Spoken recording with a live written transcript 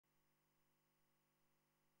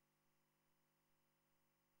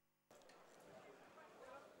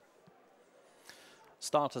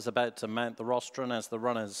Starters about to mount the rostrum as the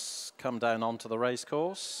runners come down onto the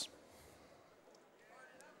racecourse.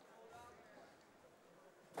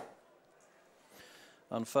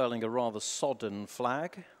 Unfurling a rather sodden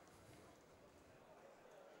flag.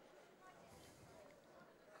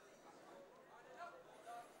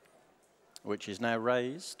 Which is now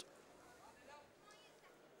raised.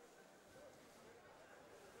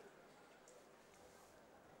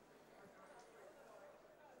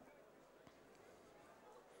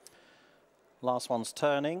 Last one's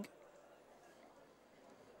turning.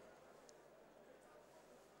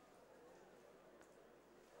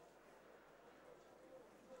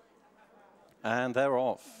 And they're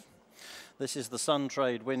off. This is the Sun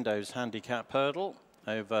Trade Windows handicap hurdle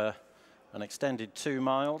over an extended 2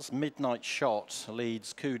 miles. Midnight Shot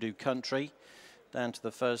leads Kudu Country down to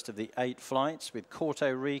the first of the 8 flights, with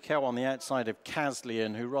Puerto Rico on the outside of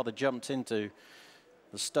Caslian, who rather jumped into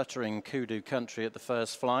the stuttering Kudu Country at the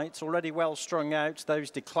first flight. Already well strung out.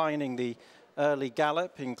 Those declining the early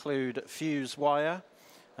gallop include Fuse Wire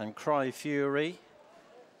and Cry Fury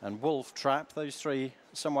and Wolf Trap. Those three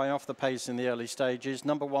some way off the pace in the early stages.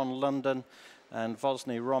 Number 1 London and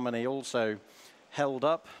Vosne Romanee also held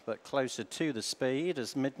up, but closer to the speed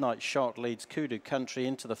as Midnight Shot leads Kudu Country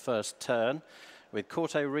into the first turn, with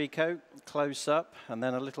Puerto Rico close up, and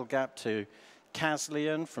then a little gap to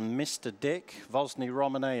Caslian from Mr. Dick, Vosne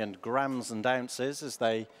Romanee and Grams and Ounces as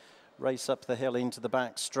they race up the hill into the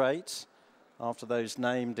back straight. After those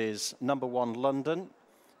named is number 1 London,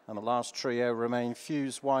 and the last trio remain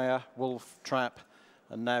Fuse Wire, Wolf Trap,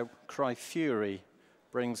 and now Cry Fury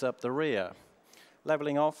brings up the rear.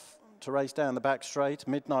 Levelling off to race down the back straight,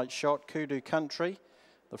 Midnight Shot, Kudu Country,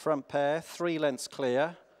 the front pair 3 lengths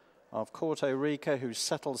clear of Puerto Rico, who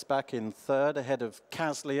settles back in third ahead of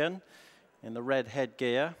Caslian in the red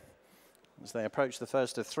headgear. As they approach the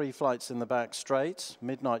first of 3 flights in the back straight,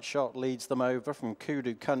 Midnight Shot leads them over from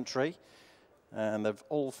Kudu Country, and they've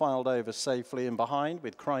all filed over safely in behind,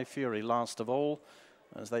 with Cry Fury last of all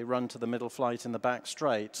as they run to the middle flight in the back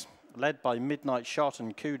straight. Led by Midnight Shot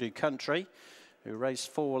and Kudu Country, who race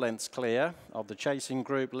 4 lengths clear of the chasing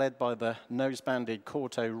group, led by the nose-banded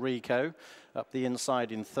Puerto Rico. Up the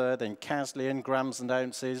inside in third, then Caslian, Grams and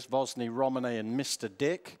Ounces, Vosne Romanee and Mr.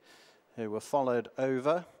 Dick, who were followed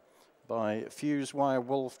over by Fuse Wire,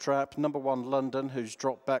 Wolf Trap, number 1 London, who's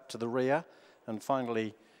dropped back to the rear, and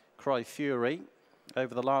finally Cry Fury.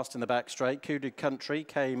 Over the last in the back straight, Kudu Country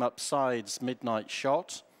came up sides Midnight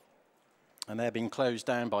Shot, and they're being closed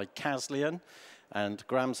down by Caslian and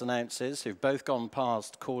Grams and Ounces, who've both gone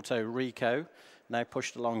past Puerto Rico, now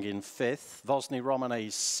pushed along in 5th. Vosne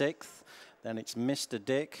Romanee's 6th. Then it's Mr.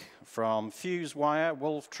 Dick from Fuse Wire,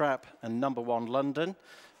 Wolf Trap and number 1 London,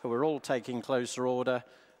 who are all taking closer order,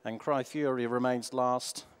 and Cry Fury remains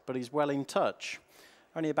last, but he's well in touch.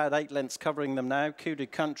 Only about 8 lengths covering them now. Kudu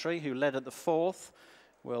Country, who led at the 4th,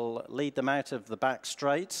 will lead them out of the back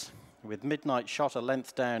straight, with Midnight Shot a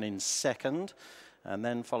length down in 2nd, and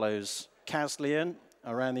then follows Caslian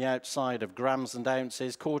around the outside of Grams and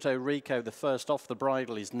Ounces. Puerto Rico, the first off the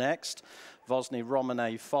bridle, is next. Vosne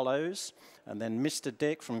Romanee follows, and then Mr.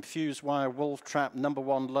 Dick from Fuse Wire, Wolf Trap, number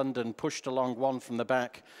 1 London pushed along 1 from the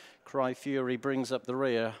back. Cry Fury brings up the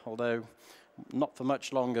rear, although not for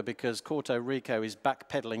much longer because Puerto Rico is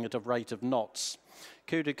backpedaling at a rate of knots.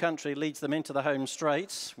 Kudu Country leads them into the home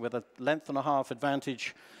straight with a 1.5 length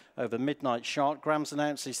advantage over Midnight Shot. Grams and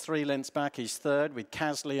Ounces 3 lengths back is third, with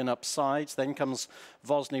Caslian up sides. Then comes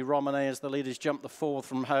Vosne Romanee as the leaders jump the 4th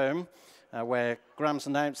from home, where Grams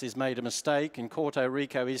and Ounces made a mistake, and Puerto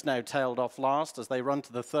Rico is now tailed off last as they run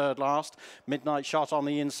to the 3rd last. Midnight Shot on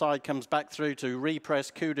the inside comes back through to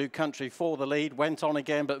repress Kudu Country for the lead. Went on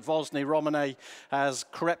again, but Vosne Romanee has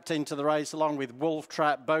crept into the race along with Wolf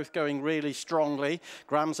Trap, both going really strongly.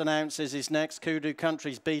 Grams and Ounces is next. Kudu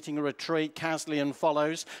Country's beating a retreat. Caslian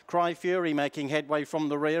follows. Cry Fury making headway from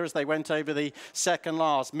the rear as they went over the 2nd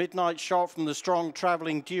last. Midnight Shot from the strong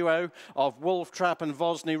travelling duo of Wolf Trap and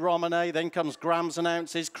Vosne Romanee. Then comes Grams and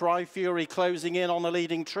Ounces. Cry Fury closing in on the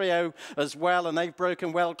leading trio as well, and they've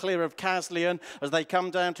broken well clear of Caslian as they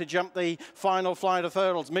come down to jump the final flight of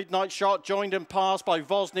hurdles. Midnight Shot joined and passed by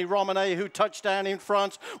Vosne Romanee, who touched down in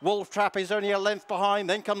front. Wolf Trap is only a length behind.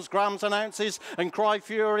 Then comes Grams and Ounces and Cry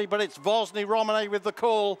Fury, but it's Vosne Romanee with the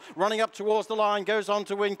call, running up towards the line, goes on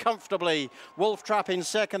to win comfortably. Wolf Trap in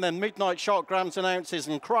 2nd, then Midnight Shot, Grams and Ounces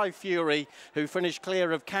and Cry Fury, who finished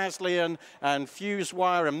clear of Caslian and Fuse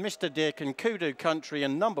Wire and Mr. Dick and Kudu Country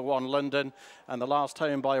and number 1 London, and the last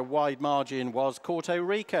home by a wide margin was Puerto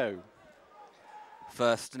Rico.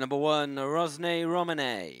 First, number 1, Vosne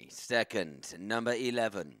Romanee. 2nd, number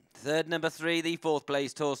 11. 3rd, number 3, the 4th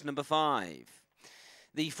placed horse, number 5.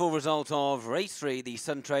 The full result of race 3, the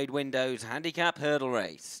Sun Trade Windows Handicap Hurdle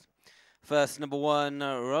Race. First, number 1,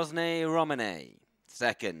 Vosne Romanee.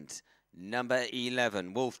 Second, number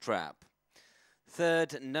 11, Wolf Trap.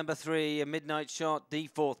 Third, number 3, Midnight Shot. The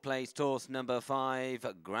fourth place horse, number 5,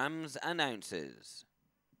 Grams and Ounces.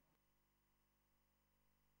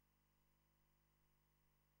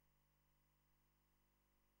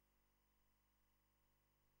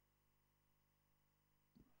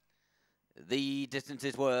 The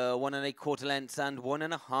distances were 1 1/4 lengths and 1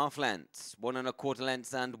 1/2 lengths, 1 1/4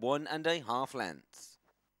 lengths and 1 1/2 lengths.